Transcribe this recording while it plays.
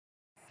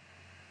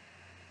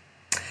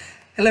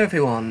Hello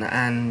everyone,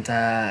 and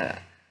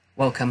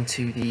welcome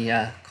to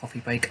the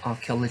Coffee Break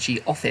Archaeology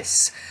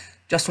office.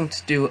 Just wanted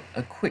to do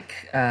a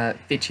quick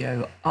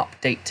video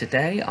update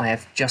today. I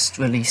have just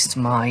released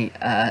my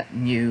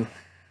new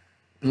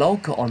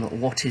blog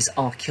on what is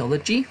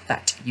archaeology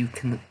that you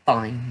can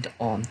find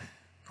on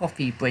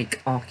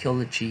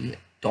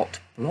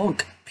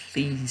coffeebreakarchaeology.blog.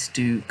 Please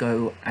do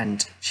go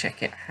and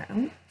check it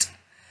out.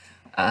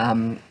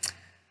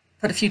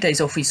 Had a few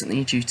days off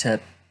recently due to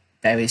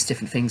various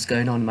different things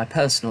going on in my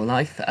personal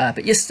life,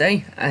 but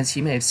yesterday, as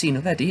you may have seen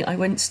already, I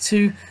went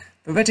to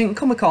the Reading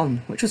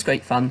Comic-Con, which was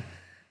great fun.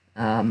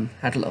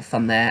 Had a lot of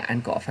fun there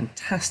and got a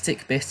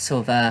fantastic bit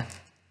of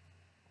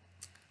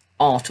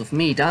art of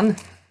me done,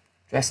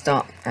 dressed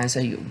up as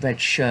a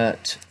red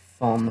shirt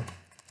from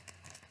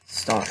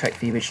Star Trek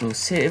the original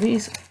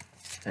series.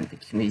 Don't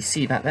think you can really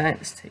see that there.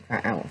 Let's take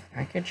that out of the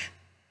package.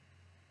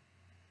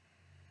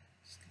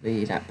 Just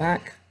lay that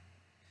back.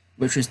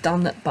 Which was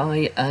done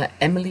by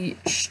Emily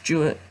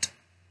Stewart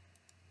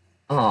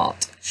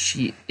Art.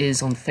 She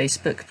is on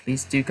Facebook.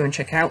 Please do go and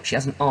check out. She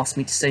hasn't asked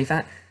me to say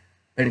that.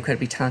 An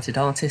incredibly talented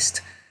artist.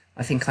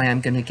 I think I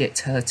am going to get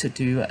her to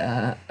do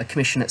a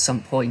commission at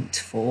some point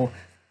for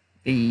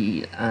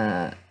the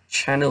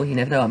channel. You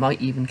never know, I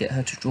might even get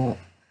her to draw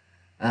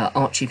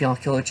Archie the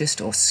Archaeologist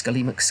or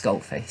Scully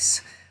McSkullface.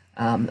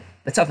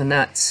 But other than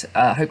that,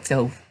 I hope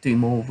they'll do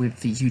more with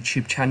the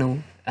YouTube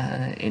channel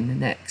in the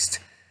next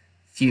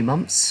few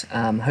months.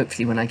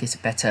 Hopefully when I get a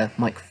better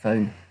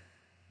microphone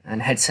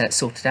and headset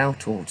sorted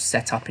out or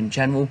set up in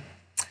general.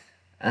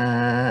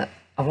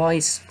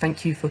 Otherwise,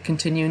 thank you for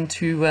continuing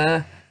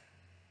to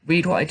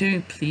read what I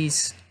do.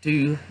 Please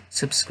do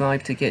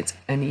subscribe to get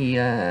any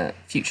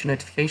future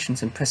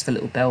notifications and press the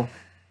little bell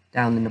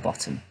down in the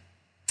bottom.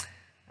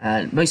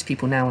 Most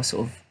people now are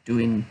sort of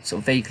doing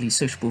vaguely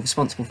sociable,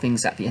 responsible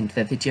things at the end of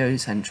their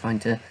videos and trying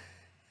to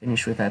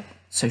finish with a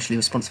socially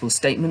responsible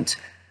statement.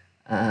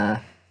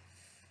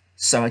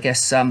 So I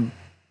guess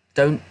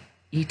don't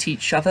eat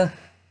each other.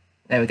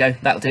 There we go,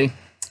 that'll do.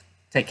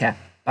 Take care.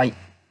 Bye.